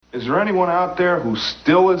Is there anyone out there who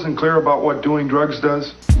still isn't clear about what doing drugs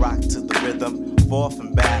does? Rock to the rhythm, forth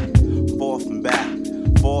and back, forth and back,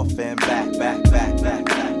 forth and back, back, back, back,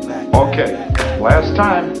 back, back. Okay, last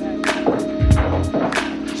time.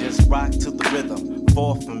 Just rock to the rhythm,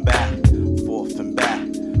 forth and back, forth and back,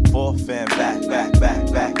 forth and back, back, back,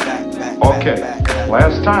 back, back, back. Okay,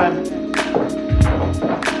 last time.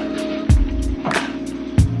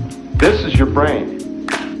 This is your brain.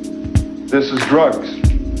 This is drugs.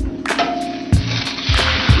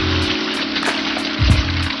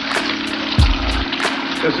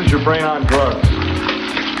 This is your brain on drugs.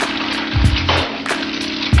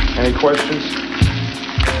 Any questions?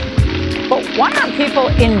 But why aren't people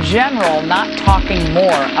in general not talking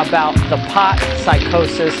more about the pot,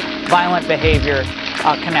 psychosis, violent behavior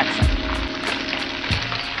connection?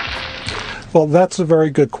 Well, that's a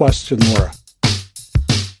very good question, Laura.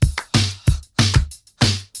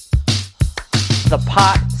 The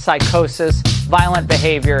pot, psychosis, violent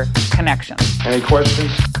behavior connection. Any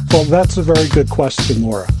questions? Well, that's a very good question,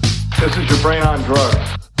 Laura. This is your brain on drugs.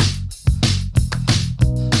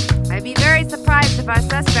 I'd be very surprised if our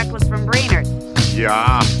suspect was from Brainerd.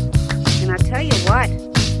 Yeah. And I'll tell you what,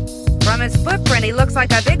 from his footprint, he looks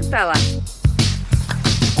like a big fella. See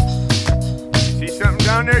something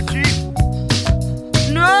down there, Chief?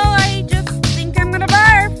 No, I just think I'm gonna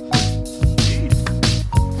barf.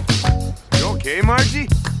 You okay, Margie?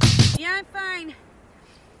 Yeah, I'm fine.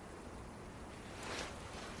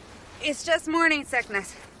 It's just morning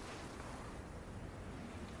sickness.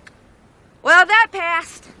 Well, that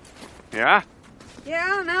passed. Yeah?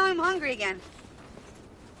 Yeah, now I'm hungry again.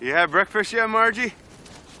 You had breakfast yet, Margie?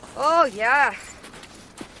 Oh, yeah.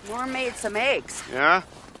 Norm made some eggs. Yeah?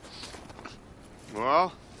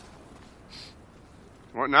 Well,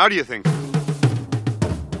 what now do you think?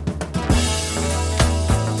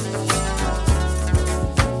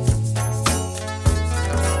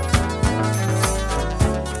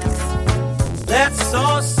 Let's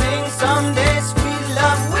all sing someday, sweet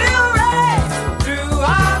love will reign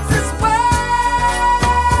throughout this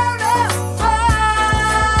world of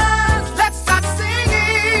ours. Let's start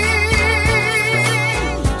singing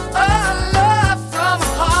a love from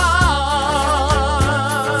heart.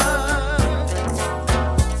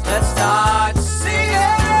 Let's start singing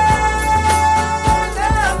a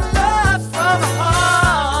love from heart.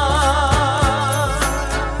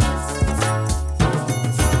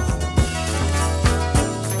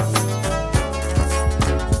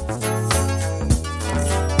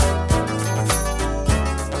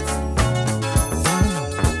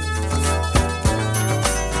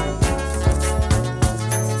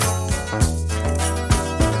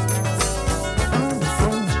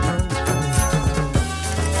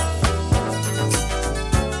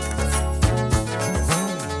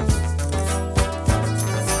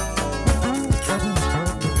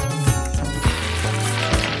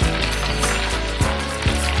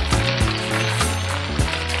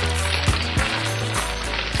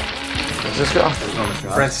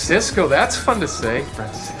 Francisco, that's fun to say.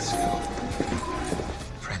 Francisco.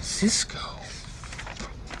 Francisco.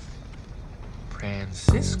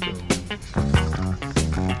 Francisco.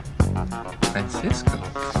 Francisco.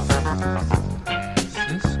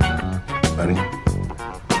 Francisco. Buddy?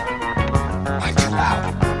 Why too loud?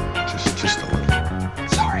 Just a little.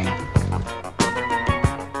 Sorry.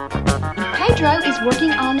 Pedro is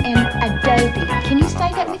working on an Adobe. Can you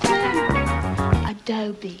say that with me?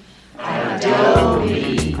 Adobe.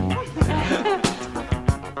 Adobe.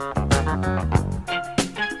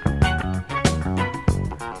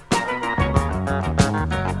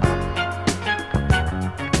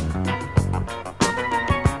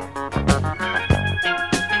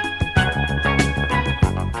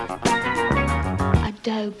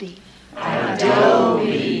 Adobe.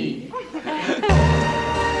 Adobe.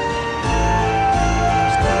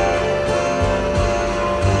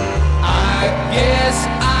 I guess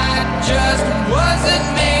I just wasn't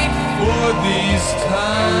made for these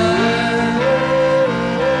times.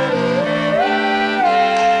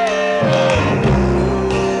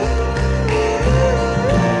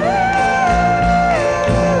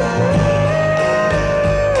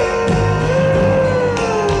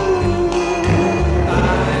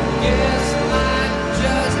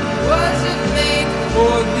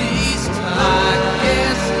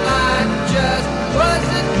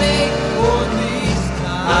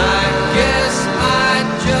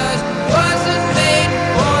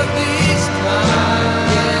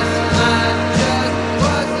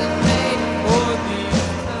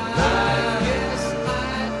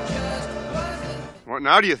 What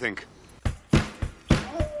now do you think?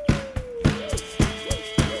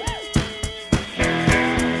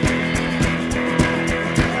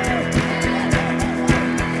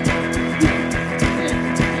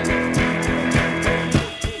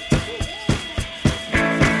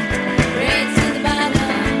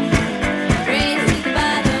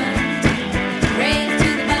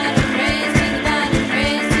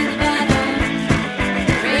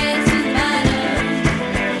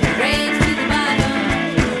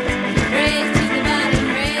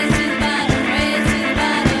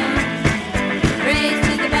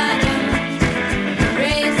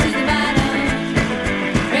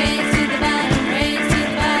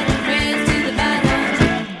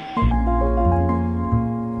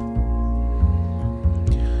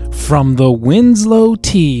 From the Winslow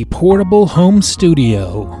T Portable Home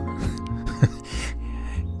Studio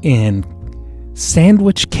in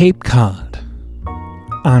Sandwich, Cape Cod,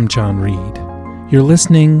 I'm John Reed. You're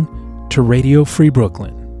listening to Radio Free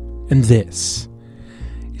Brooklyn, and this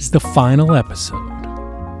is the final episode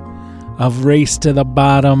of Race to the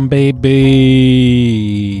Bottom, baby.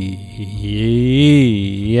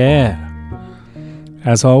 Yeah.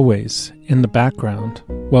 As always, in the background,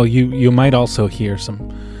 well, you might also hear some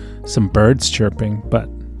birds chirping, but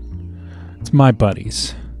it's my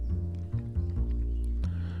buddies.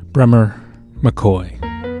 Bremer McCoy.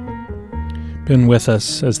 Been with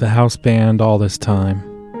us as the house band all this time,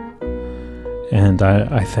 and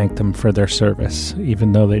I thank them for their service,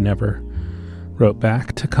 even though they never wrote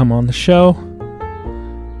back to come on the show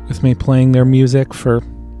with me playing their music for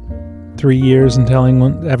 3 years and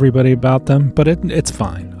telling everybody about them. But it's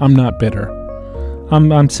fine. I'm not bitter.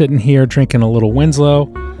 I'm sitting here drinking a little Winslow.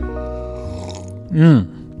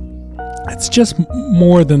 It's just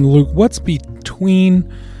more than what's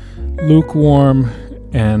between lukewarm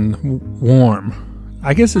and warm?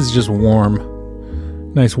 I guess it's just warm.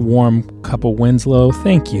 Nice warm cup of Winslow.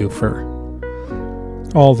 Thank you for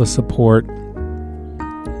all the support.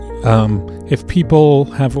 If people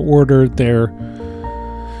have ordered their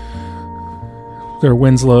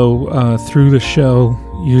Winslow through the show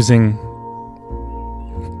using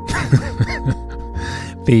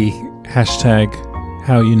the hashtag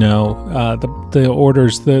the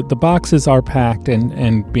orders, the boxes are packed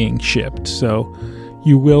and being shipped, so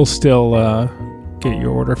you will still get your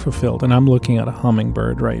order fulfilled. And I'm looking at a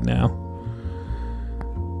hummingbird right now.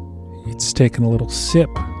 It's taken a little sip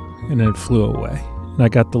and it flew away. And I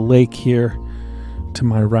got the lake here to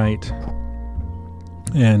my right,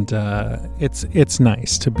 and it's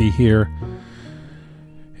nice to be here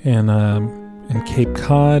in Cape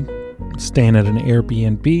Cod, staying at an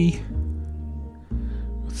Airbnb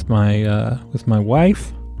with my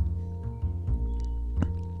wife,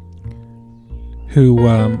 who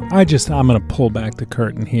I'm gonna pull back the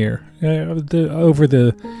curtain here. Over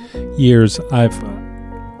the years,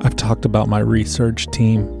 I've talked about my research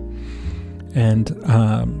team, and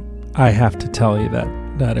I have to tell you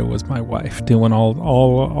that it was my wife doing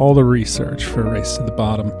all the research for Race to the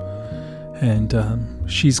Bottom, and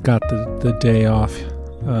she's got the day off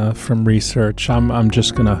from research. I'm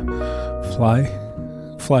just gonna fly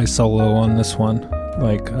solo on this one,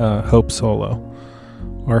 like Hope Solo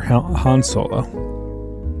or Han Solo.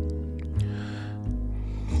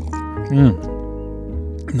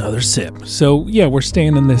 Another sip. So yeah, we're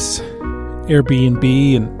staying in this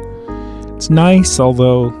Airbnb, and it's nice,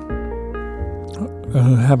 although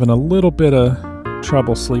having a little bit of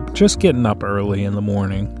trouble sleep, just getting up early in the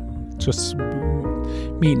morning, just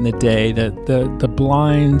meeting the day. That the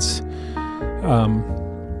blinds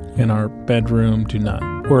in our bedroom do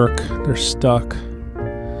not work. They're stuck.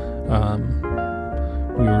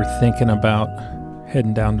 We were thinking about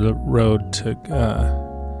heading down the road to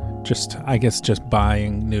just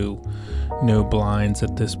buying new blinds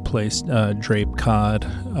at this place, Drape Cod.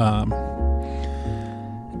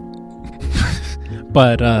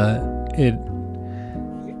 But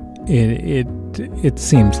it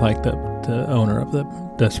seems like the owner of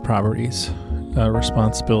this property's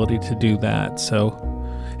responsibility to do that. So,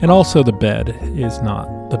 and also the bed is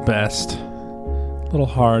not the best. A little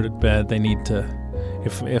hard bed. They need to.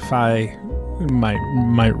 If I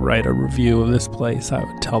might write a review of this place, I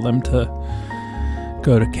would tell them to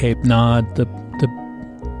go to Cape Nod, the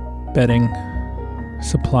bedding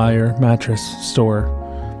supplier, mattress store,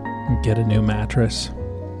 and get a new mattress.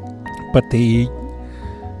 But the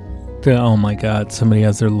oh my God, somebody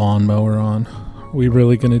has their lawnmower on. Are we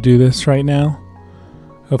really gonna do this right now?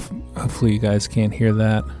 Hopefully you guys can't hear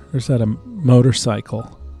that. Or is that a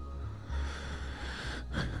motorcycle?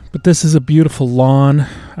 But this is a beautiful lawn.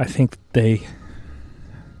 I think their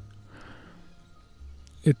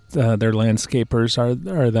landscapers are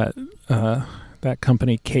that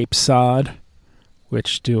company Cape Sod,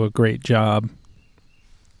 which do a great job.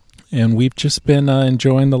 And we've just been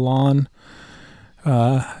enjoying the lawn,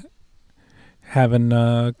 having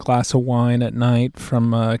a glass of wine at night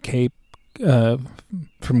from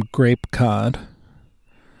Grape Cod.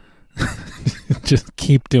 Just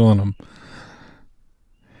keep doing them.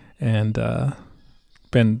 And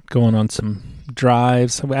been going on some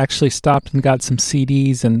drives. We actually stopped and got some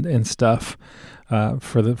CDs and stuff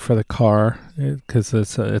for the car, because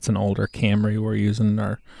it's an older Camry. We're using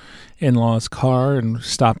our in-laws' car, and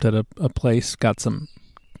stopped at a place, got some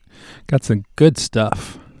good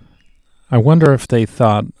stuff. I wonder if they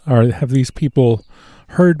thought, have these people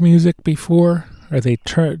heard music before?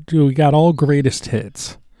 Do we got all greatest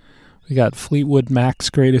hits? We got Fleetwood Mac's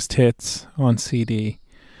greatest hits on CD.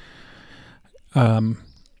 What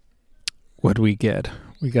do we get?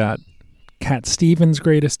 We got Cat Stevens'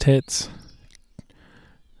 greatest hits,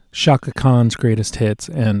 Shaka Khan's greatest hits,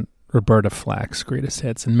 and Roberta Flack's greatest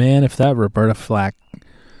hits. And man, if that Roberta Flack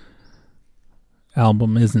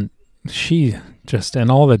album isn't, she just,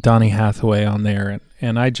 and all the Donny Hathaway on there,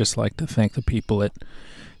 and I'd just like to thank the people at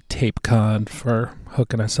TapeCon for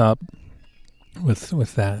hooking us up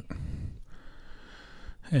with that.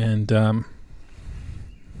 And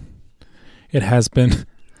it has been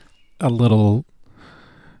a little,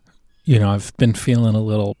 I've been feeling a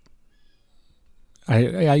little, I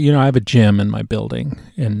have a gym in my building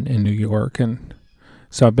in New York, and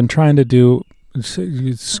so I've been trying to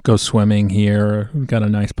go swimming here. We've got a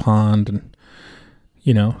nice pond, and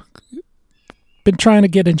been trying to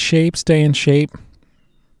get in shape, stay in shape.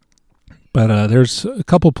 But there's a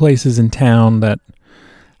couple places in town that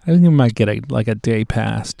I think we might get a day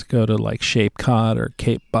pass to go to, like Shape Cod or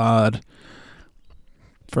Cape Bod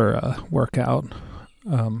for a workout.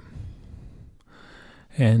 But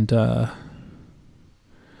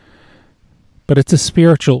it's a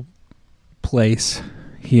spiritual place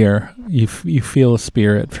here. You feel a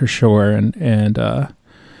spirit for sure, and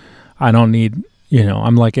I don't need,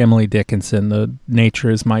 I'm like Emily Dickinson. The nature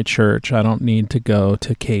is my church. I don't need to go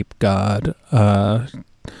to Cape God, down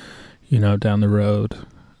the road.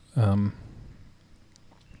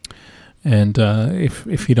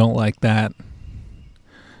 If you don't like that,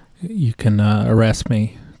 you can arrest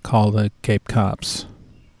me. Call the Cape cops.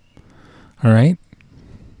 All right.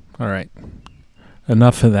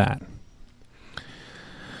 Enough of that.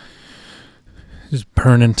 Just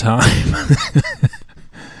burning time.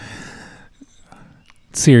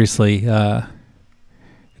 Seriously,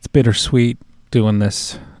 it's bittersweet doing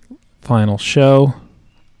this final show.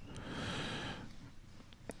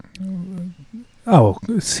 Oh,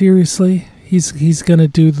 seriously? He's gonna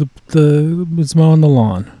do he's mowing the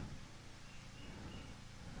lawn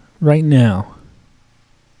right now.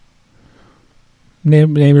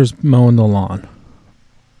 Neighbor's mowing the lawn.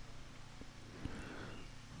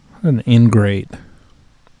 An ingrate.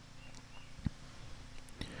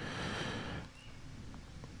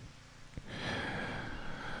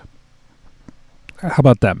 How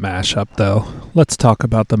about that mashup, though? Let's talk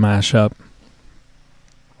about the mashup.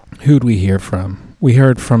 Who'd we hear from? We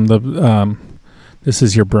heard from the This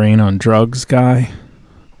Is Your Brain on Drugs guy.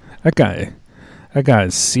 That guy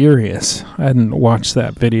is serious. I hadn't watched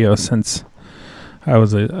that video since I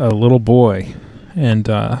was a little boy, and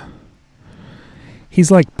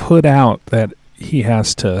he's like put out that he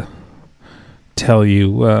has to tell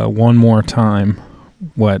you one more time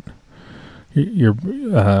what you're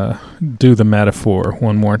do the metaphor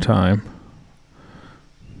one more time.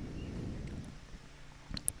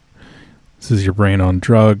 This is your brain on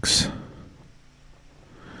drugs.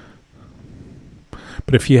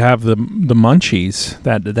 But if you have the munchies,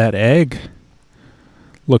 that egg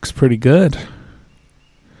looks pretty good.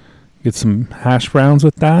 Get some hash browns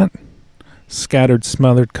with that. Scattered,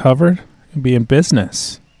 smothered, covered. You'll be in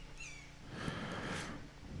business.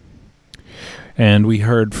 And we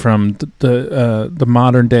heard from the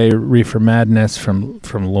modern day Reefer Madness from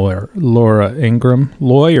Laura Ingram.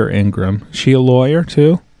 Lawyer Ingram. She a lawyer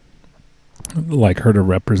too? I'd like her to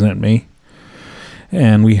represent me.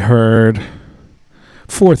 And we heard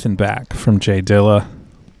Forth and Back from Jay Dilla.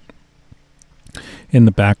 In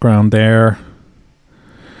the background there.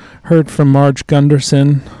 Heard from Marge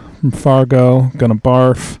Gunderson from Fargo. Gonna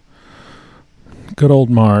barf. Good old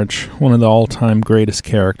Marge. One of the all-time greatest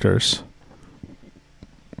characters.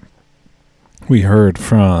 We heard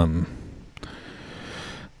from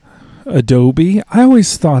Adobe. I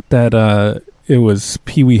always thought that it was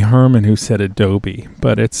Pee Wee Herman who said Adobe,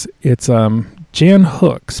 but it's Jan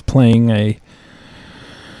Hooks playing a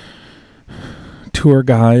tour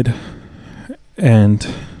guide, and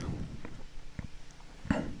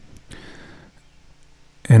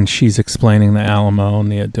she's explaining the Alamo and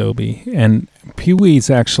the Adobe, and Pee Wee's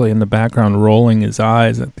actually in the background rolling his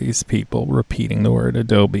eyes at these people repeating the word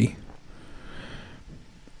Adobe.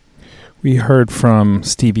 We heard from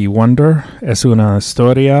Stevie Wonder, Es una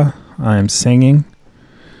historia, I Am Singing.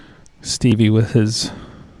 Stevie with his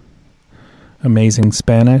amazing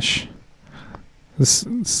Spanish. This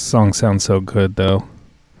song sounds so good, though.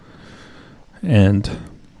 And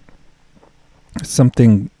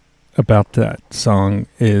something about that song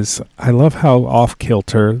is, I love how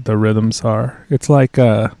off-kilter the rhythms are. It's like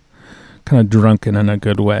kind of drunken in a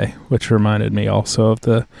good way, which reminded me also of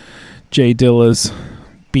the Jay Dilla's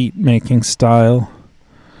beat making style,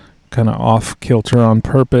 kind of off kilter on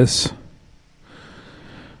purpose.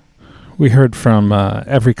 We heard from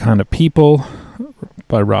Every Kind of People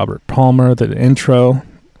by Robert Palmer, the intro.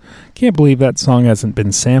 Can't believe that song hasn't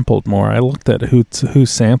been sampled more. I looked at who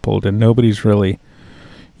sampled, and nobody's really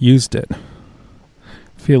used it. I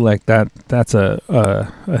feel like that's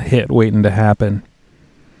a hit waiting to happen.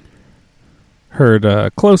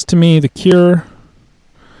 Heard Close to Me, The Cure,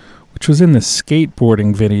 which was in the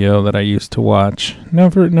skateboarding video that I used to watch.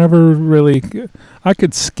 Never really. I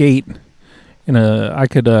could skate I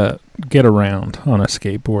could get around on a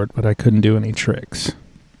skateboard, but I couldn't do any tricks.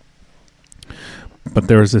 But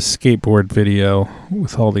there was this skateboard video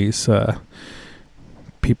with all these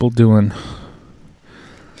people doing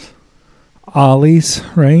ollies,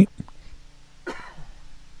 right?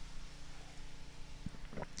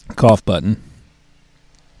 Cough button.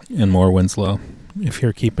 And more Winslow, if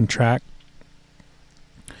you're keeping track.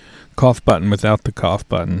 Cough button without the cough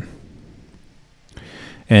button.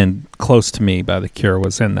 And Close to Me by The Cure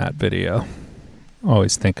was in that video.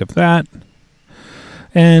 Always think of that.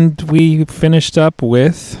 And we finished up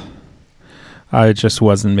with I Just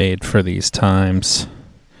Wasn't Made for These Times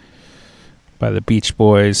by the Beach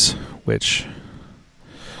Boys, which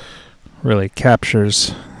really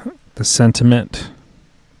captures the sentiment.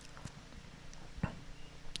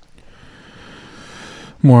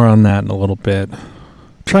 More on that in a little bit.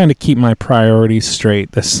 Trying to keep my priorities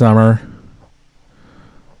straight this summer.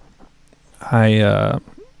 I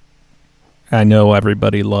know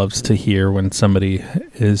everybody loves to hear when somebody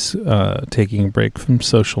is taking a break from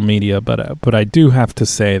social media, but I do have to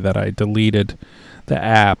say that I deleted the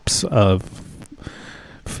apps of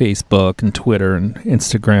Facebook and Twitter and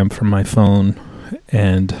Instagram from my phone,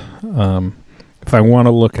 and if I want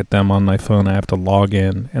to look at them on my phone, I have to log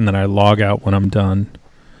in, and then I log out when I'm done.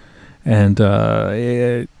 And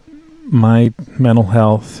my mental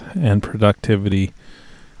health and productivity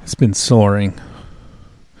has been soaring.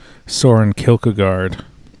 Soren Kierkegaard.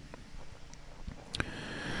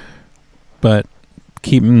 But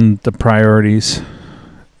keeping the priorities,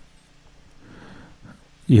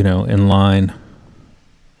 in line.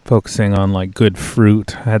 Focusing on like good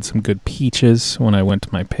fruit. I had some good peaches when I went to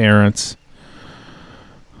my parents'.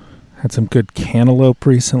 Had some good cantaloupe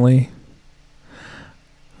recently.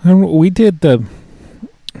 We did the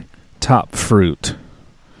top fruit.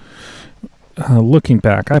 Looking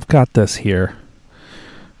back, I've got this here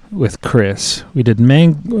with Chris. We did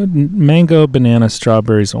mango, banana,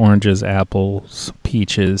 strawberries, oranges, apples,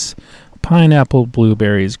 peaches, pineapple,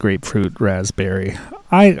 blueberries, grapefruit, raspberry.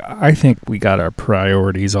 I think we got our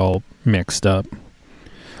priorities all mixed up.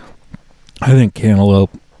 I think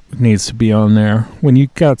cantaloupe needs to be on there. When you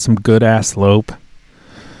got some good ass lope,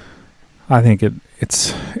 I think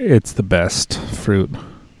it's the best fruit.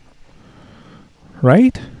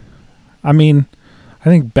 Right? I mean, I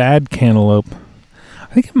think bad cantaloupe,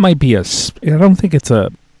 I think it might be I don't think it's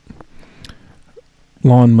a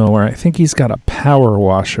lawnmower. I think he's got a power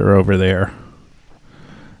washer over there.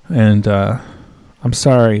 And I'm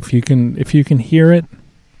sorry if you can hear it.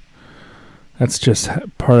 That's just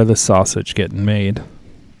part of the sausage getting made.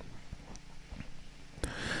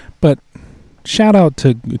 But shout out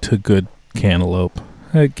to good cantaloupe.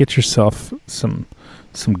 Get yourself some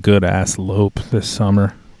good ass lope this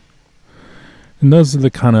summer. And those are the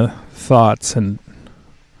kind of thoughts and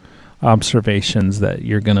observations that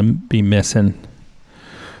you're going to be missing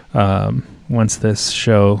once this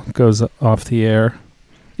show goes off the air.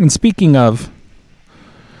 And speaking of,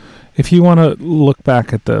 if you want to look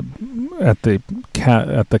back at the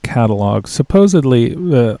catalog, supposedly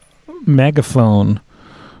the Megaphone,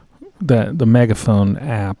 the Megaphone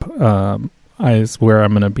app is where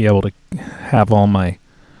I'm going to be able to have all my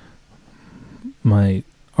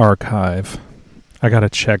archive. I got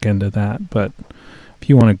to check into that, but if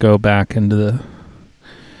you want to go back into the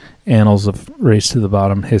annals of Race to the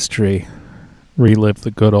Bottom history, relive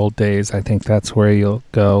the good old days, I think that's where you'll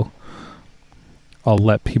go. I'll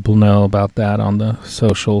let people know about that on the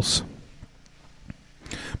socials.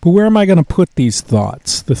 But where am I going to put these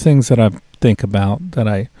thoughts? The things that I think about, that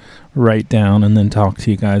I write down and then talk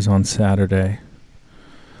to you guys on Saturday.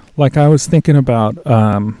 Like I was thinking about,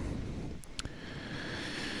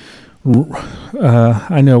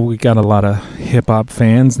 I know we got a lot of hip-hop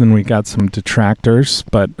fans, and we got some detractors,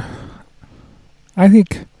 but I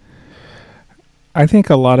think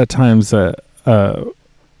a lot of times there's a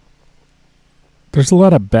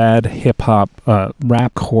lot of bad hip-hop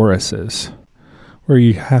rap choruses where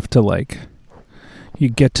you have to you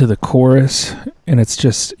get to the chorus and it's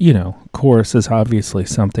just, chorus is obviously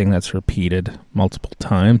something that's repeated multiple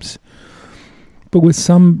times. But with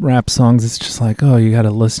some rap songs, it's just like, oh, you got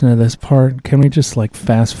to listen to this part. Can we just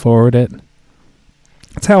fast forward it?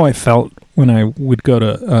 That's how I felt when I would go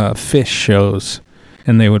to Fish shows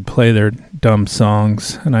and they would play their dumb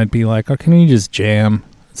songs, and I'd be like, "Oh, can you just jam?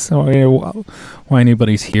 So why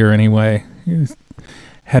anybody's here anyway?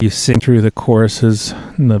 Have you sing through the choruses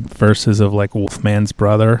and the verses of like Wolfman's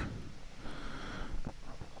Brother?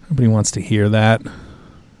 Nobody wants to hear that.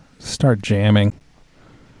 Start jamming."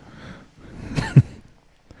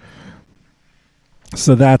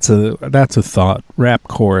 So that's a thought. Rap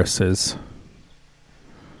choruses.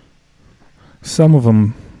 Some of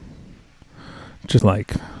them just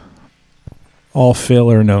like all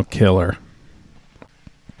filler, no killer.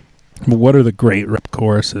 But what are the great rap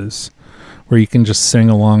choruses where you can just sing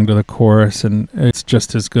along to the chorus and it's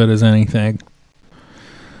just as good as anything?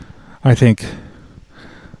 I think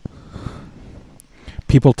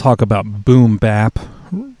people talk about boom bap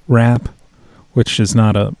rap, which is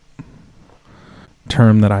not a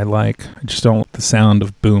term that I like. I just don't like the sound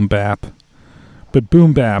of boom bap. But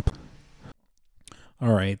boom bap,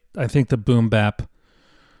 all right, I think the boom bap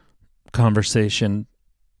conversation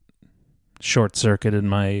short-circuited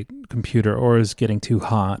my computer, or is getting too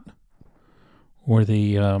hot, or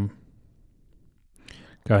the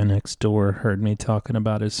guy next door heard me talking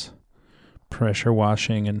about his pressure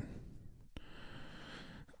washing and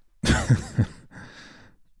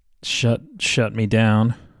shut me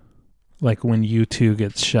down, like when U2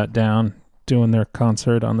 gets shut down doing their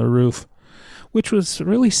concert on the roof, which was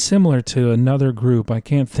really similar to another group. I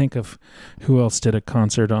can't think of who else did a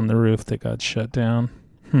concert on the roof that got shut down.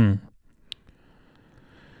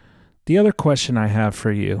 The other question I have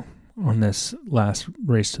for you on this last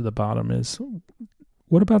Race to the Bottom is,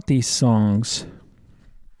 what about these songs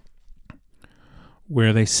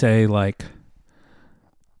where they say, like,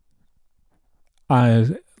 I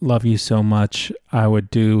love you so much, I would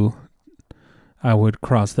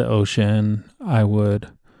cross the ocean, I would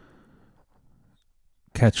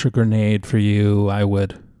catch a grenade for you, I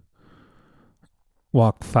would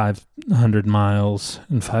walk 500 miles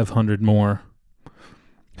and 500 more.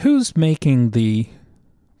 Who's making the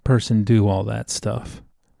person do all that stuff?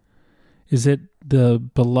 Is it the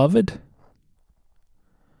beloved?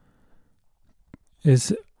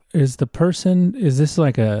 Is the person, is this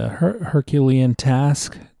like a Herculean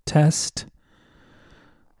test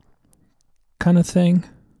kind of thing,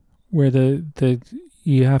 where the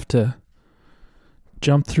you have to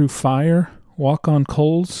jump through fire, walk on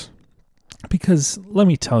coals? Because let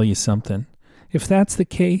me tell you something. If that's the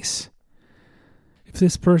case, if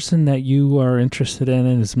this person that you are interested in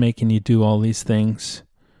is making you do all these things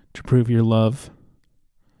to prove your love,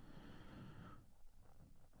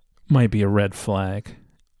 might be a red flag.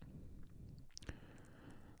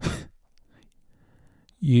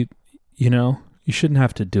 You know, you shouldn't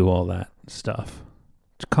have to do all that stuff.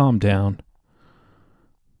 Just calm down.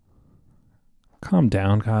 Calm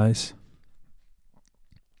down, guys.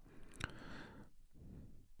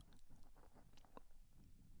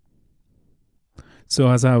 So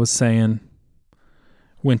as I was saying,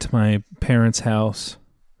 went to my parents' house,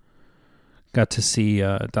 got to see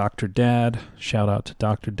Dr. Dad. Shout out to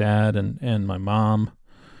Dr. Dad and my mom.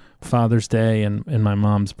 Father's Day and my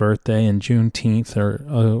mom's birthday and Juneteenth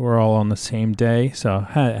were all on the same day, so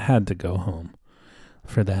I had to go home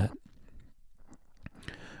for that.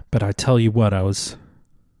 But I tell you what,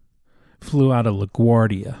 flew out of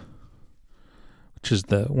LaGuardia, which is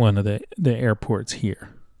one of the airports here.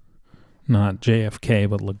 Not JFK,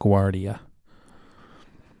 but LaGuardia.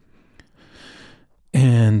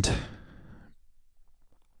 And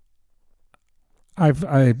I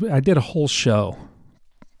did a whole show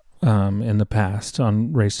in the past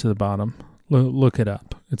on Race to the Bottom. Look it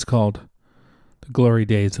up. It's called The Glory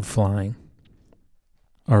Days of Flying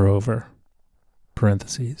Are Over,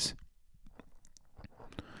 parentheses.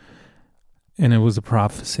 And it was a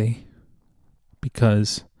prophecy,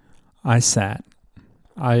 because I sat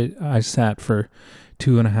for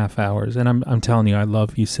 2.5 hours, and I'm telling you, I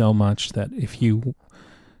love you so much that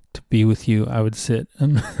to be with you, I would sit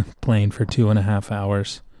on a plane for 2.5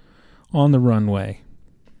 hours on the runway.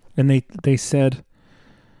 And they said,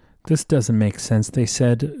 this doesn't make sense. They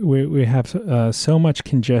said, we have so much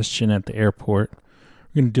congestion at the airport,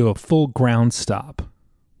 we're going to do a full ground stop.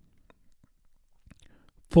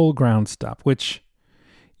 Full ground stop, which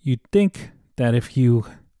you'd think that if you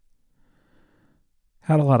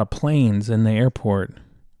had a lot of planes in the airport,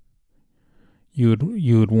 you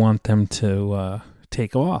would want them to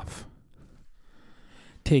take off,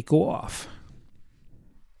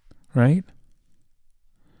 right?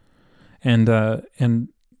 And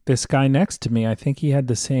this guy next to me, I think he had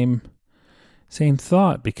the same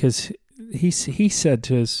thought, because he said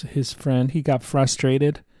to his friend, he got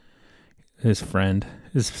frustrated. his friend,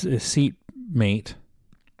 his seat mate.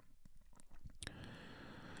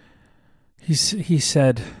 He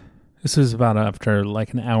said, this was about after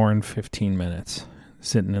like an hour and 15 minutes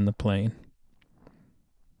sitting in the plane.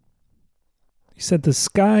 He said, the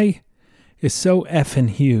sky is so effing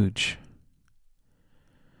huge.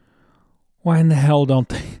 Why in the hell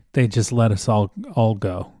don't they just let us all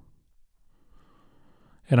go?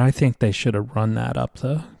 And I think they should have run that up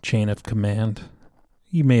the chain of command.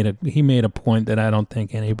 He made a point that I don't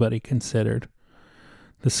think anybody considered.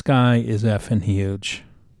 The sky is effing huge.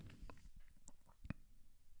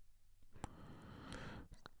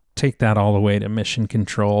 Take that all the way to mission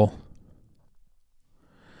control.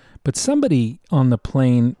 But somebody on the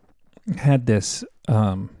plane had this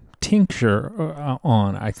tincture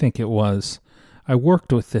on, I think it was. I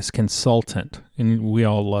worked with this consultant, and we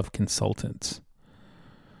all love consultants.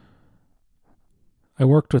 I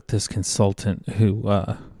worked with this consultant who,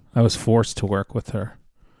 I was forced to work with her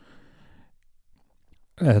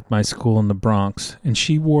at my school in the Bronx, and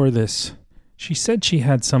she wore this, she said she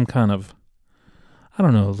had some kind of, I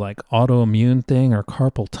don't know, like autoimmune thing or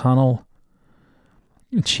carpal tunnel.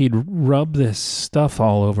 And she'd rub this stuff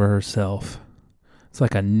all over herself. It's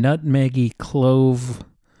like a nutmeggy clove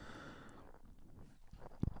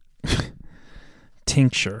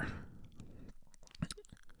tincture.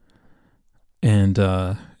 And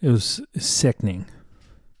it was sickening.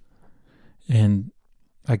 And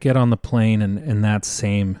I get on the plane and that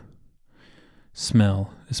same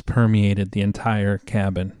smell has permeated the entire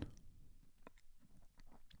cabin.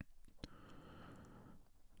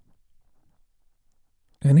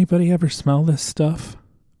 Anybody ever smell this stuff?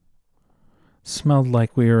 Smelled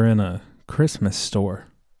like we were in a Christmas store.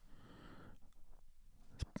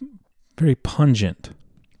 Very pungent.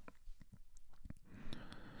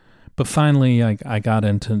 But finally, I got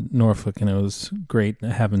into Norfolk, and it was great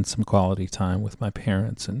having some quality time with my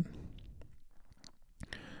parents. And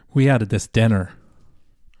we had this dinner.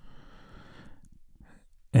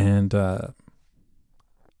 And,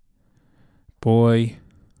 boy,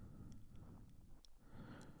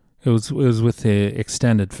 it was with the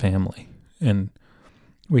extended family. And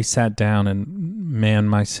we sat down, and man,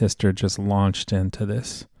 my sister just launched into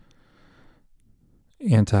this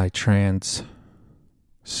anti-trans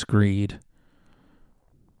screed.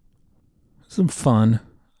 Some fun.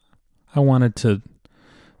 I wanted to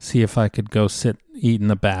see if I could go eat in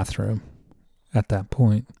the bathroom at that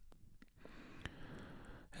point.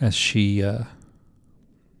 As she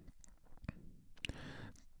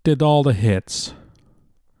did all the hits.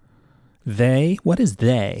 They? What is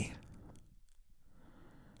they?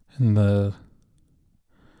 And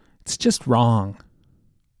it's just wrong.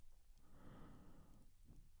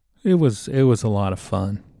 It was a lot of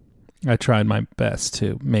fun. I tried my best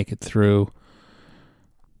to make it through,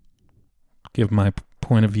 give my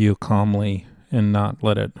point of view calmly, and not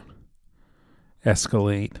let it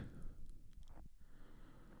escalate.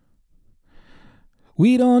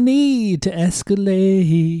 We don't need to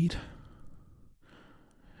escalate.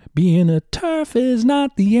 Being a TERF is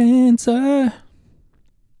not the answer.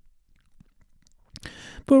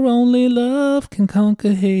 For only love can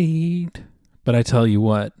conquer hate. But I tell you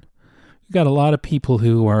what, you got a lot of people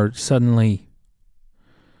who are suddenly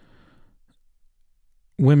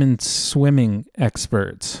women swimming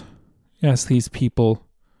experts. You ask these people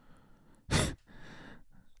a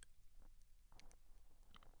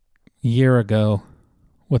year ago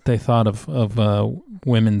what they thought of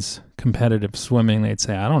women's competitive swimming, they'd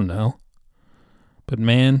say, I don't know. But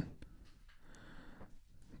man,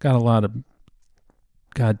 got a lot of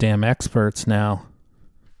goddamn experts now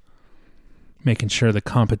making sure the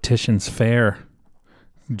competition's fair,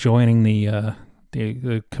 joining the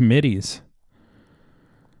committees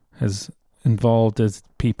as involved as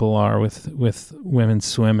people are with women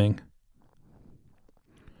swimming.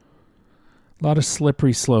 A lot of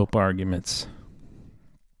slippery slope arguments.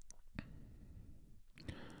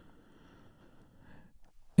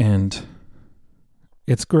 And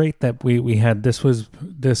it's great that we had this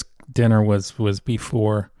dinner was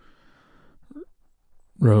before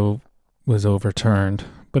Roe was overturned.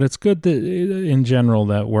 But it's good that in general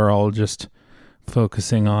that we're all just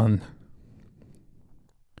focusing on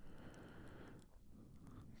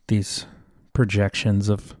these projections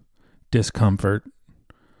of discomfort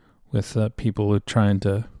with people who are trying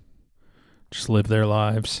to just live their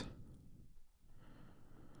lives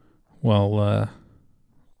while we're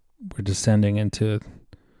descending into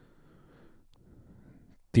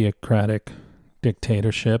theocratic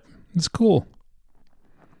dictatorship. It's cool.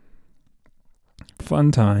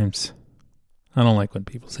 Fun times. I don't like when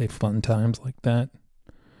people say fun times like that.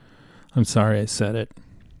 I'm sorry I said it.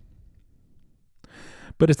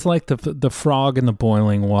 But it's like the frog in the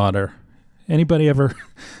boiling water. Anybody ever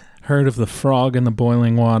heard of the frog in the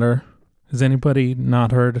boiling water? Has anybody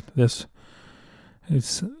not heard this?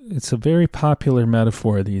 It's a very popular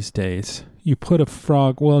metaphor these days. You put a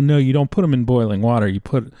frog, well, no, you don't put them in boiling water. You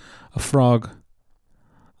put a frog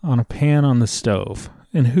on a pan on the stove.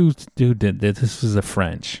 And who did this? This was the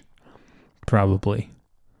French, probably.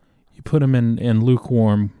 You put them in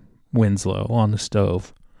lukewarm Winslow on the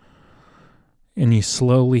stove. And you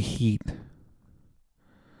slowly heat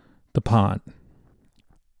the pot.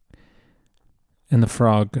 And the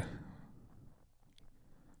frog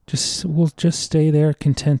will just stay there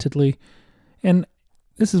contentedly. And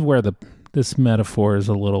this is where this metaphor is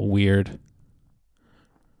a little weird.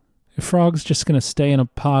 A frog's just going to stay in a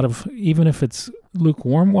pot of, even if it's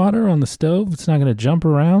lukewarm water on the stove, it's not going to jump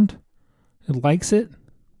around. It likes it.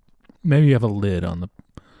 Maybe you have a lid on the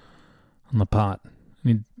pot.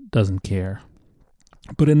 And it doesn't care.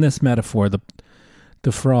 But in this metaphor, the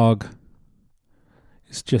frog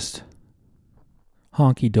is just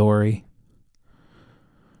honky-dory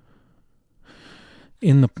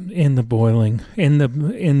in the boiling, in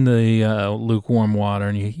the lukewarm water,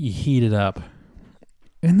 and you heat it up.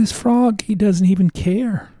 And this frog, he doesn't even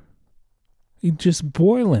care. You just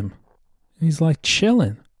boil him. He's like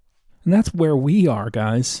chilling. And that's where we are,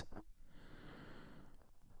 guys.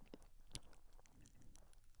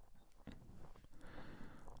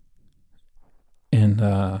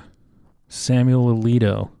 And Samuel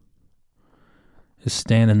Alito is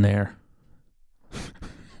standing there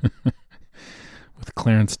with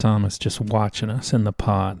Clarence Thomas just watching us in the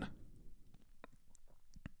pod.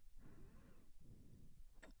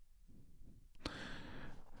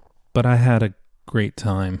 But I had a great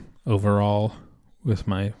time overall with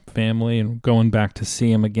my family and going back to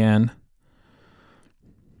see him again.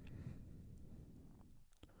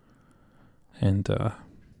 And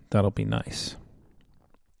that'll be nice.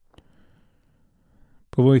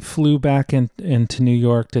 But we flew back into New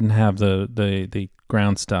York, didn't have the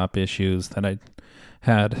ground stop issues that I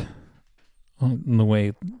had on the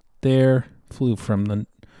way there. Flew from the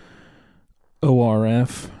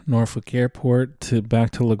ORF, Norfolk Airport,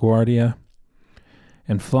 back to LaGuardia.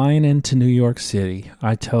 And flying into New York City,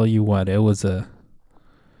 I tell you what, it was the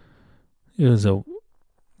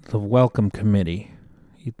welcome committee.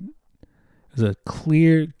 It was a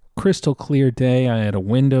crystal clear day. I had a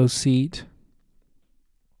window seat.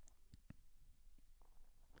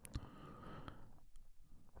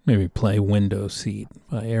 Maybe play Window Seat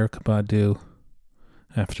by Erykah Badu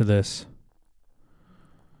after this.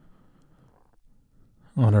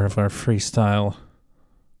 Honor of our freestyle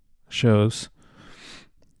shows.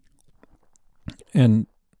 And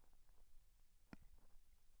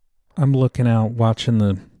I'm looking out, watching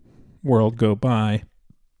the world go by.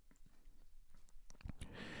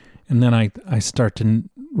 And then I start to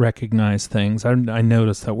recognize things. I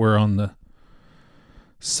notice that we're on the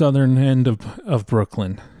southern end of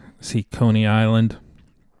Brooklyn. See Coney Island.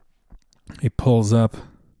 He pulls up.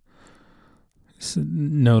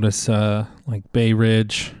 Notice like Bay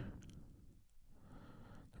Ridge.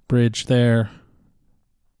 Bridge there.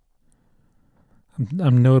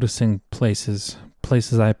 I'm noticing places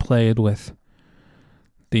I played with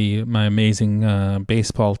my amazing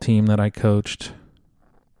baseball team that I coached.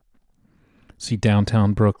 See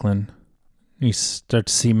downtown Brooklyn. You start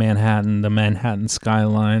to see Manhattan, the Manhattan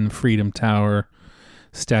skyline, the Freedom Tower,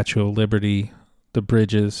 Statue of Liberty, the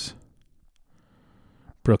bridges,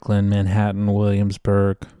 Brooklyn, Manhattan,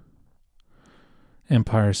 Williamsburg,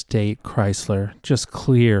 Empire State, Chrysler, just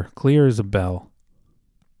clear as a bell.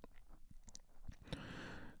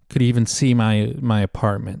 Could even see my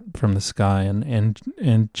apartment from the sky,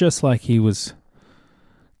 and just like he was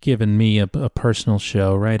giving me a personal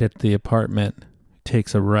show right at the apartment,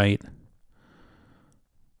 takes a right,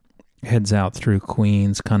 heads out through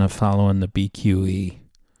Queens, kind of following the BQE.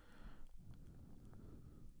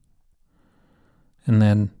 And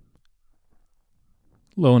then,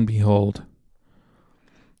 lo and behold,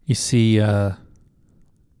 you see like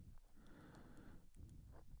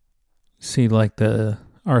the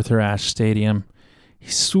Arthur Ashe Stadium.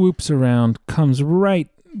 He swoops around, comes right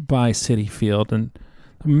by Citi Field, and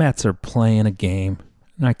the Mets are playing a game.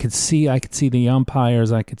 And I could see the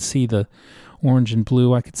umpires, I could see the orange and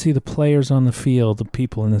blue, I could see the players on the field, the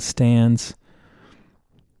people in the stands.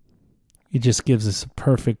 It just gives us a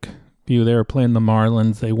perfect view. They were playing the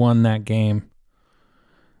Marlins. They won that game.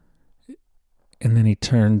 And then he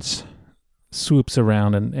turns, swoops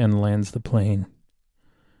around, and lands the plane.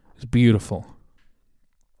 It's beautiful.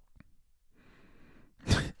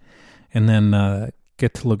 And then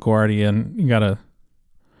get to LaGuardia, and you gotta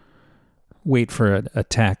wait for a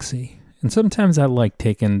taxi. And sometimes I like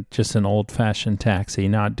taking just an old-fashioned taxi,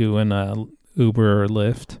 not doing a Uber or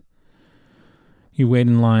Lyft. You wait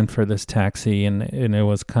in line for this taxi, and it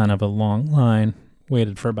was kind of a long line.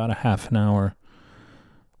 Waited for about a half an hour.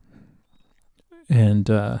 And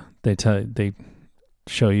they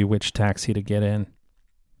show you which taxi to get in.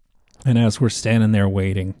 And as we're standing there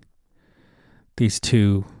waiting, these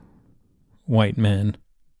two white men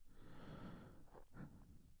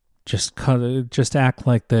just act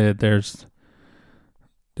like there's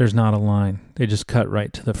not a line. They just cut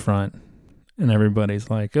right to the front. And everybody's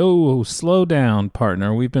like, "Oh, slow down,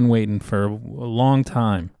 partner. We've been waiting for a long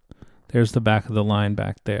time. There's the back of the line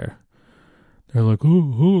back there." They're like,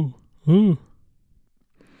 "Ooh, ooh, ooh."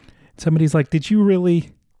 Somebody's like, You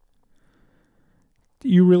really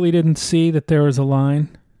didn't see that there was a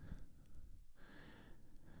line?"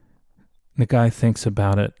 And the guy thinks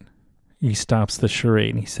about it. He stops the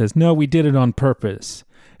charade and he says, "No, we did it on purpose.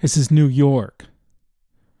 This is New York."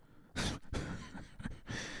 The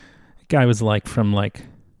guy was from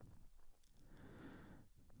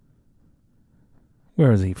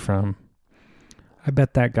where is he from? I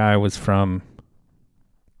bet that guy was from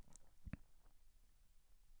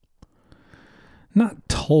not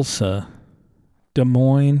Tulsa, Des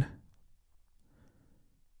Moines,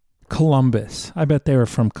 Columbus. I bet they were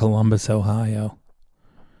from Columbus, Ohio.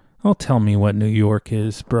 Don't tell me what New York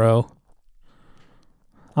is, bro.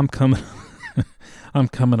 I'm coming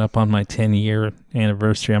up on my 10-year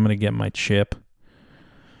anniversary. I'm going to get my chip.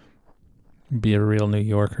 Be a real New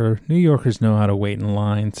Yorker. New Yorkers know how to wait in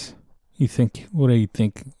lines. What do you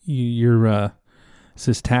think? You're is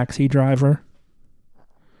this taxi driver?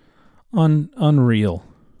 Unreal.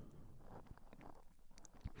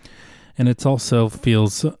 And it also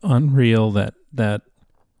feels unreal that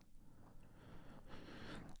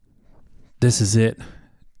this is it.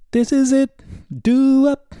 This is it. Do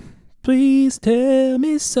up. Please tell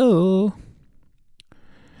me so.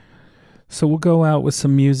 So we'll go out with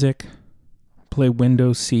some music, play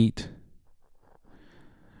Window Seat,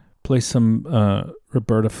 play some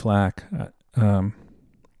Roberta Flack.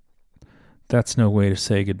 That's No Way to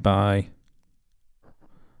Say Goodbye.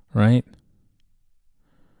 Right?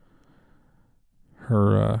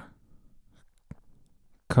 Her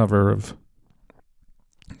cover of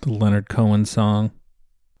the Leonard Cohen song.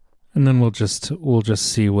 And then we'll just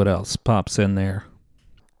see what else pops in there.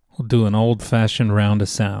 We'll do an old-fashioned round of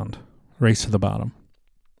sound. Race to the bottom.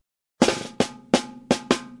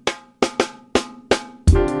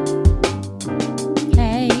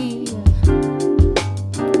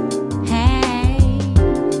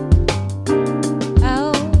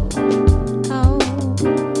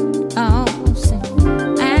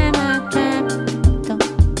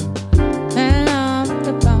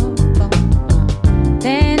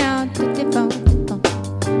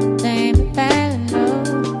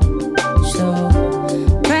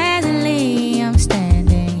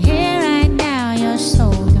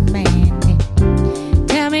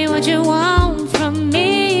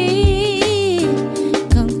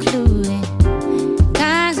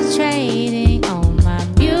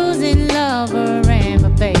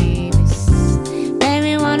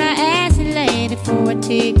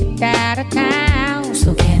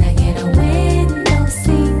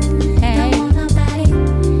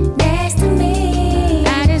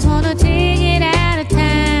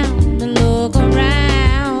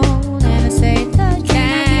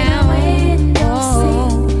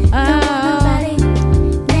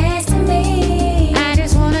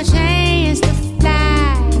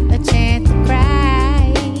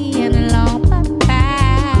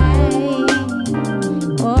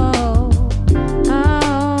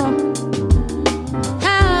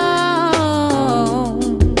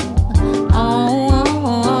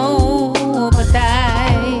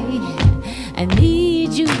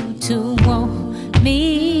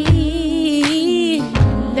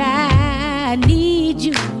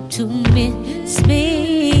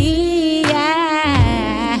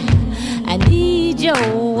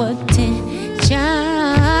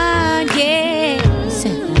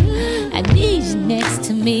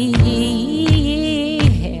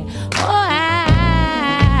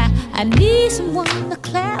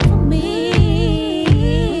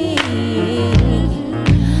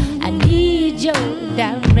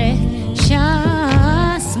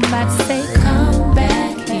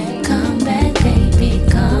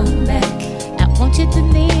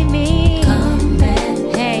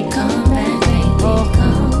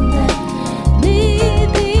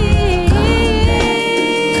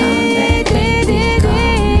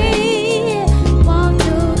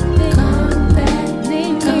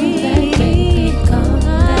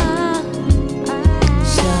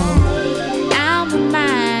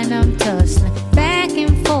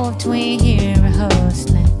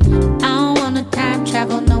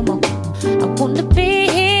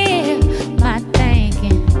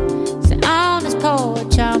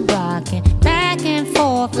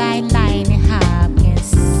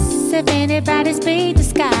 if anybody's paid the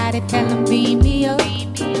sky to tell them beam me up.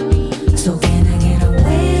 So can I get a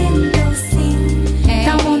window seat? Hey.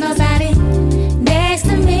 Don't want nobody next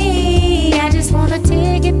to me. I just wanna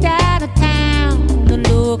take it out of town to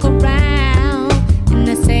look around and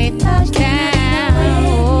to say touchdown.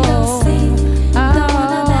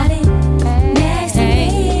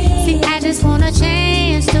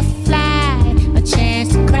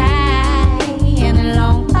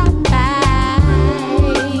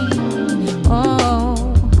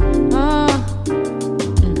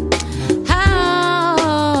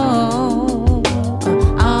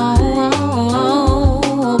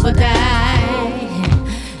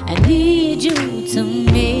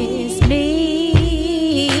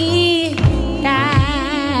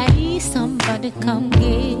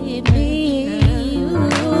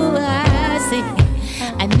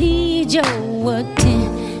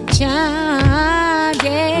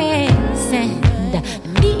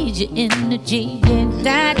 Energy, and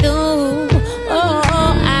I do. Oh,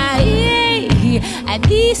 I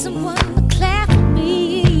need someone to clap for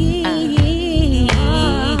me.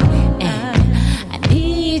 I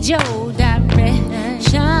need your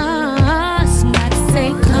direction. Somebody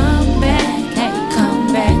say, come back, hey, come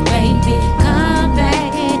back, baby, come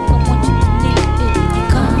back. I want you to need it.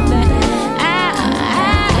 Come back.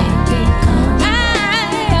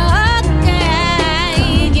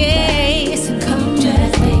 Okay, yes, come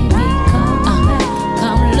back, baby.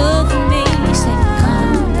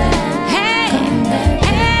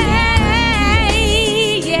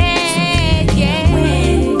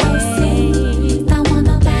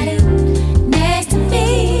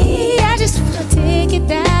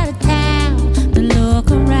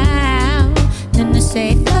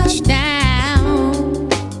 Say touchdown.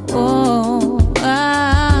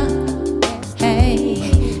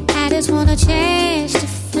 Hey, I just want a chance to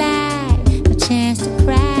fly, a chance to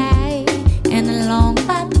cry, and a long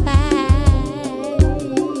bye-bye.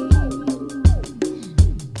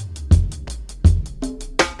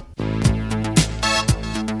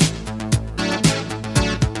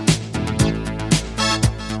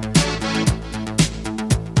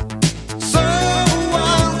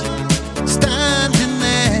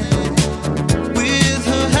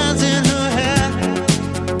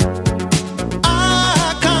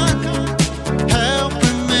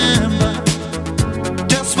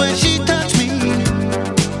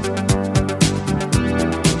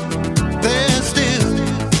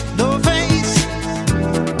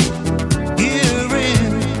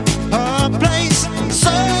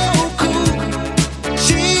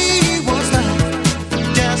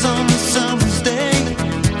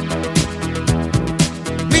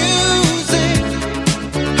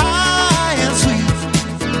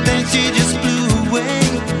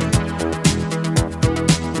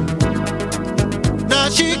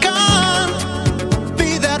 She gone.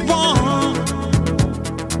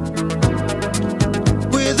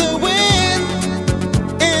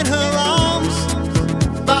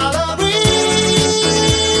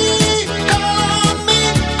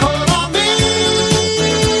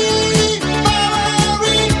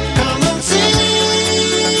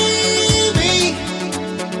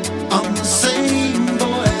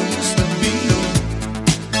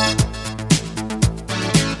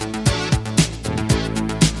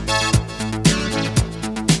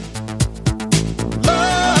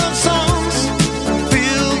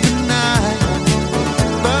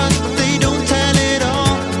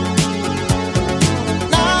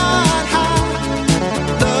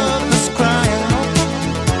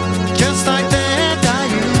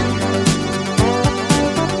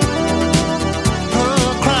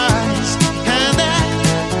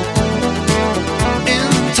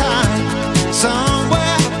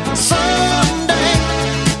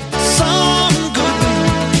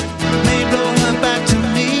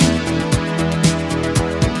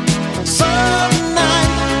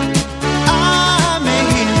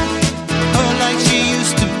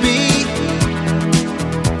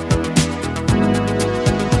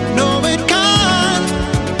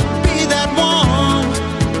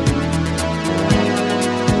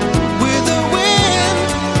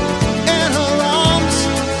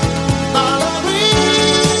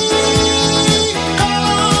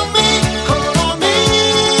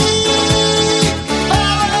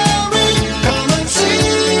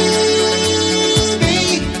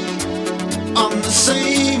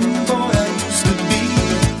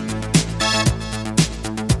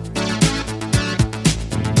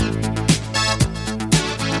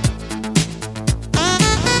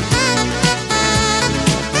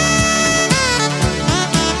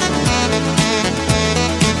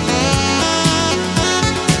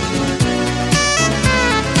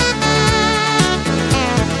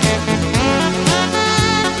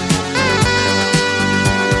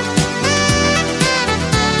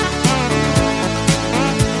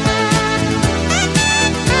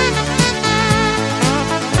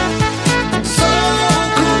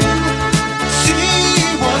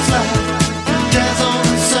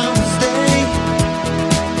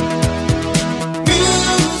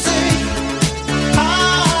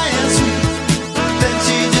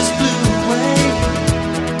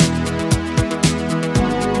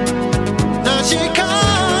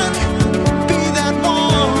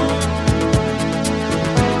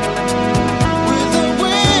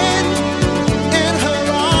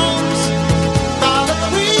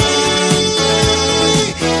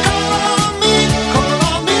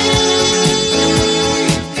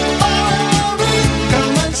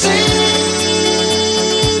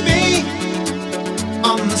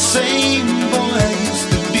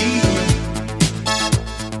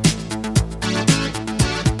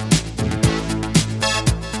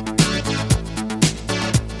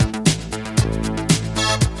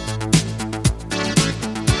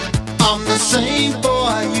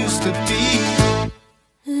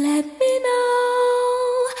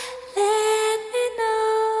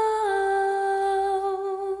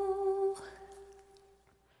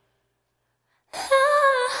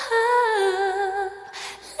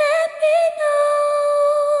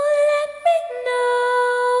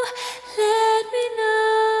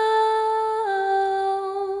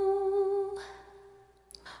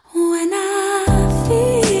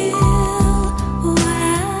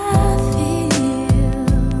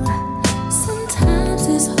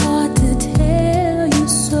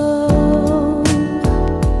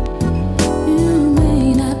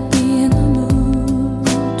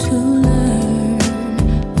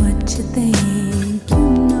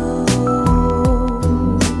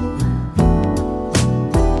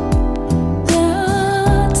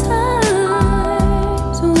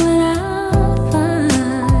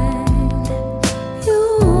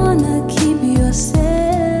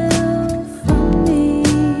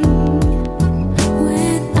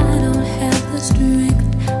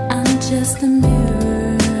 just the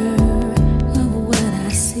mirror of what I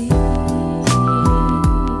see.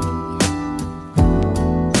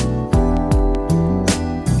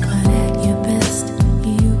 But at your best,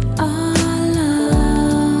 you are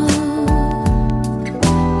love.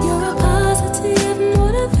 You're a positive,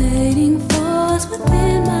 motivating force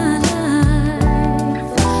within my life.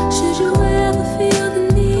 Should you ever feel the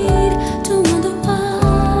need to wonder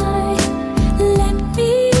why, let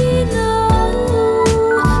me know.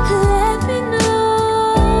 Let me know.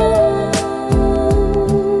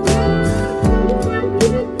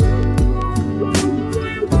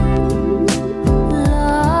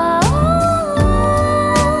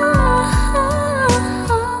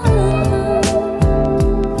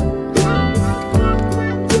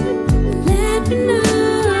 Let me know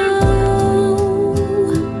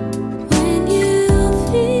when you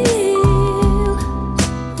feel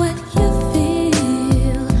what you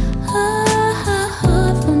feel.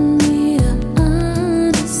 Hard for me to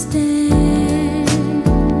understand.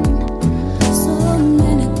 So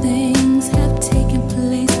many things have taken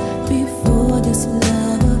place before this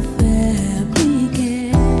love affair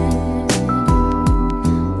began.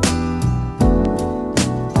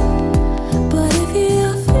 But if you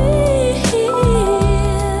feel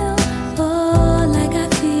like I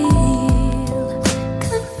feel,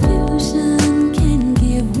 confusion can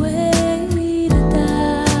give way to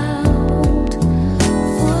doubt.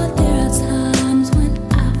 For there are times when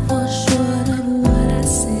I fall short of what I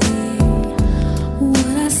say.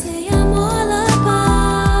 What I say I'm all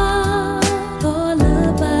about, all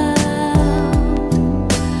about.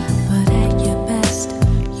 But at your best,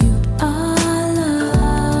 you are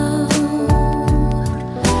love.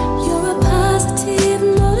 You're a positive,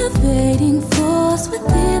 motivating force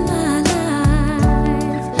within my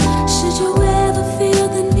life. Should you ever feel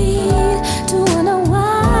the need to wonder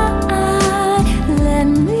why, let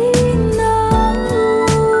me know.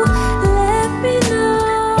 Let me know.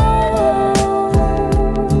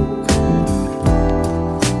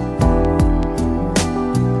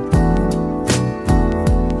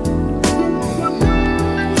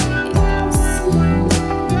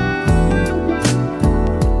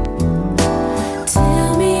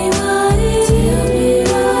 Tell me what it is.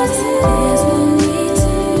 No need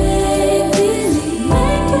to make believe.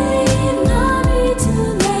 No need to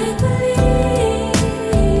make believe.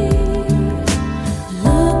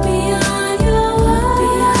 Look beyond your words.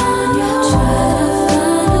 Try to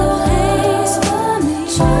find a place for me.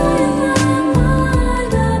 Try to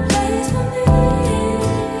find a place for me.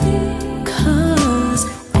 'Cause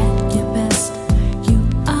at your best, you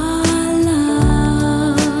are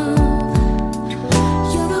love.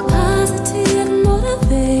 You're a positive,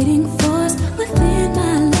 motivating force within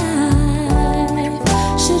my life.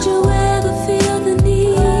 Should you ever feel the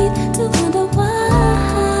need to wonder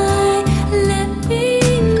why, let me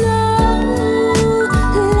know.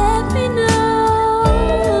 Let me know.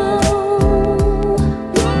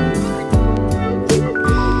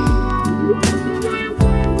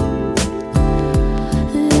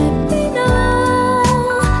 Let me know.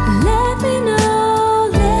 Let me know.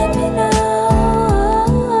 Let me know.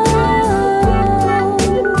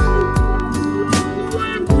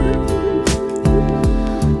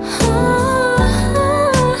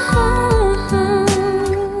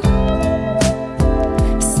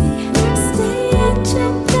 See, stay at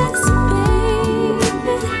your best,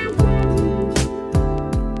 baby.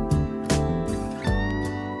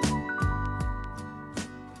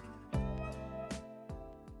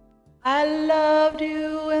 I loved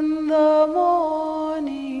you in the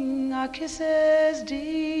morning, our kisses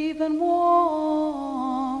deep and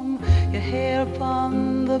warm, your hair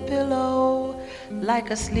upon the pillow like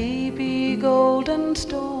a sleepy golden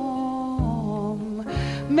storm.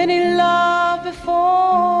 Many love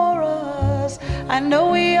before us, I know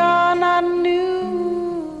we are not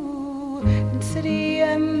new. In city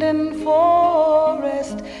and in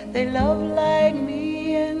forest, they love like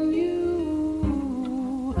me and you.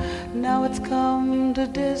 Now it's come to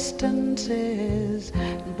distances,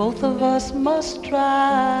 and both of us must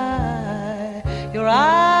try. Your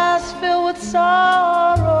eyes fill with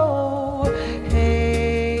sorrow.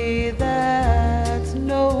 Hey, that's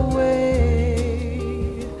no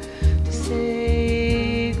way to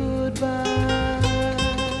say goodbye.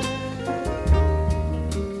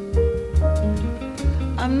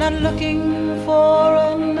 I'm not looking for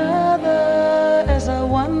another as I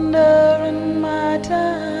wander in my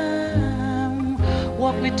time.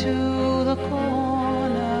 Walk me to the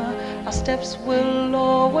corner, our steps will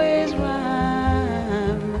always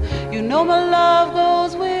rhyme. You know my love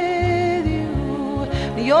goes with you,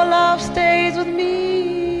 your love stays with me.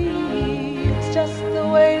 It's just the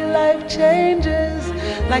way life changes,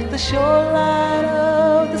 like the shoreline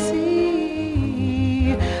of the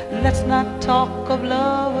sea. Let's not talk of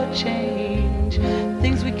love or change,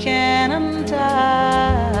 things we can't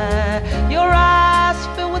untie. Your eyes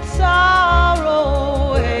filled with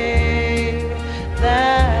sorrow, hey,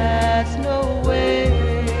 that's no way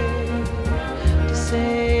to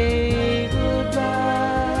say goodbye.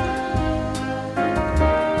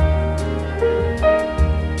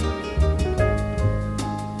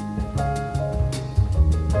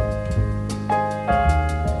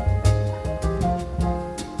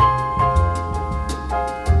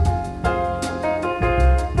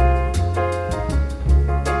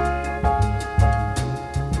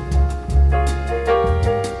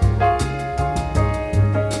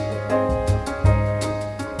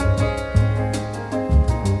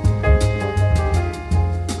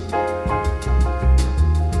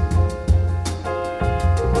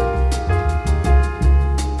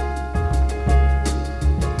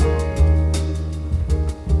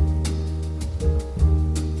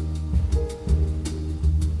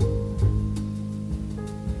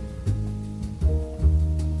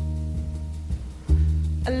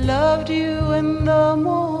 I loved you in the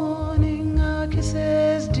morning, our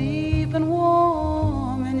kisses deep and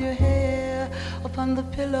warm, and your hair upon the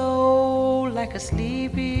pillow like a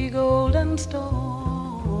sleepy golden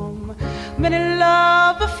storm. Many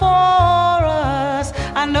love before us,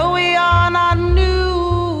 I know we are not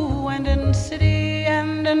new, and in city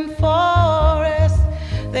and in forest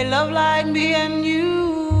they love like me and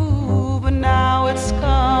you, but now it's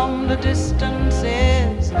come to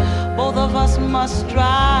distances both of us must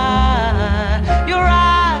dry. Your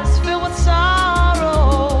eyes filled with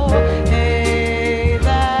sorrow, hey,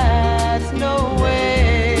 that's no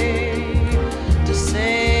way to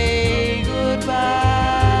say goodbye.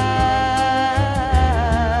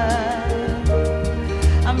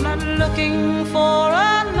 I'm not looking for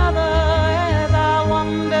another as I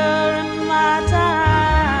wander in my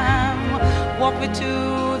time. Walk me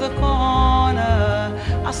to the corner,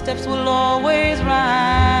 our steps will always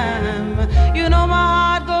rhyme. You know my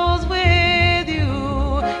heart goes with you,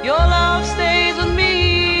 your love stays with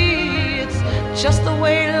me. It's just the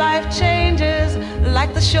way life changes,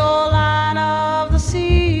 like the shoreline of the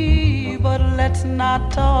sea. But let's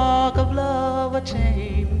not talk of love or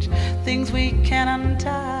change, things we can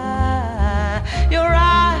untie. Your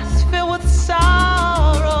eyes filled with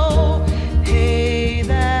sorrow, hey,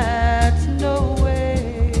 that's no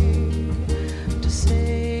way to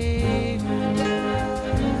say goodbye.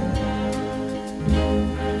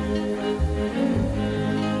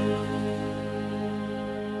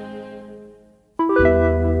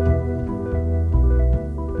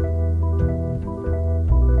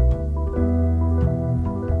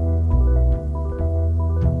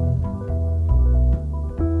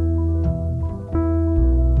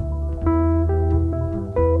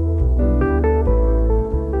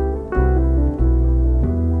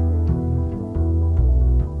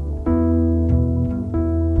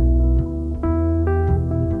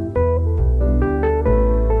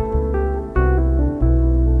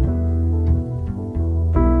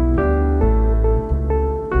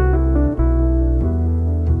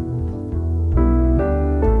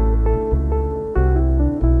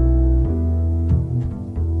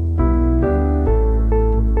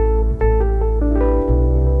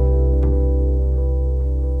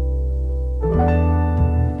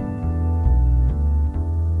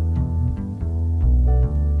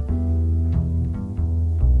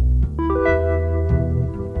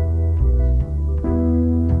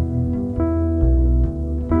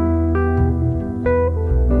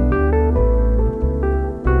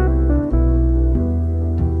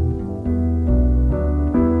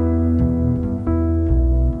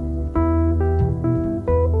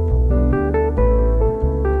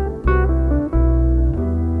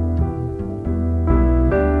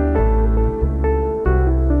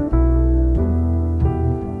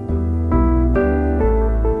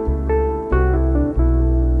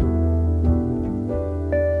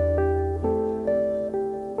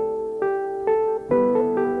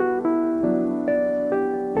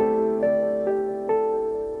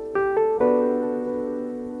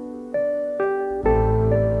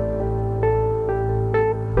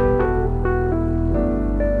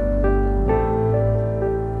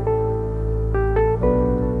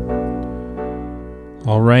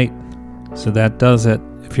 All right, so that does it.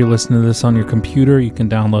 If you're listening to this on your computer, you can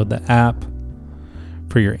download the app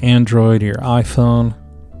for your Android or your iPhone.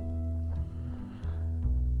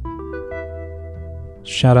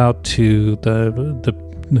 Shout out to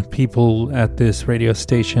the people at this radio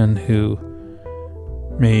station who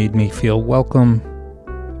made me feel welcome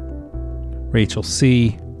Rachel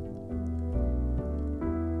C.,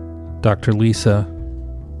 Dr. Lisa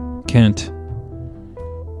Kent,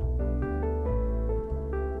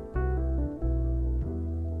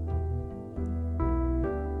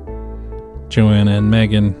 Joanna and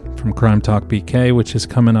Megan from Crime Talk BK, which is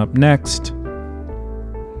coming up next.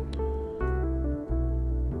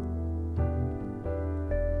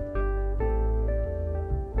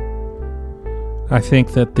 I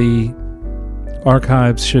think that the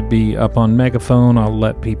archives should be up on Megaphone. I'll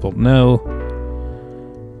let people know.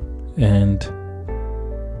 And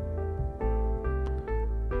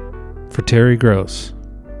for Terry Gross,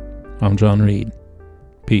 I'm John Reed.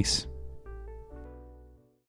 Peace.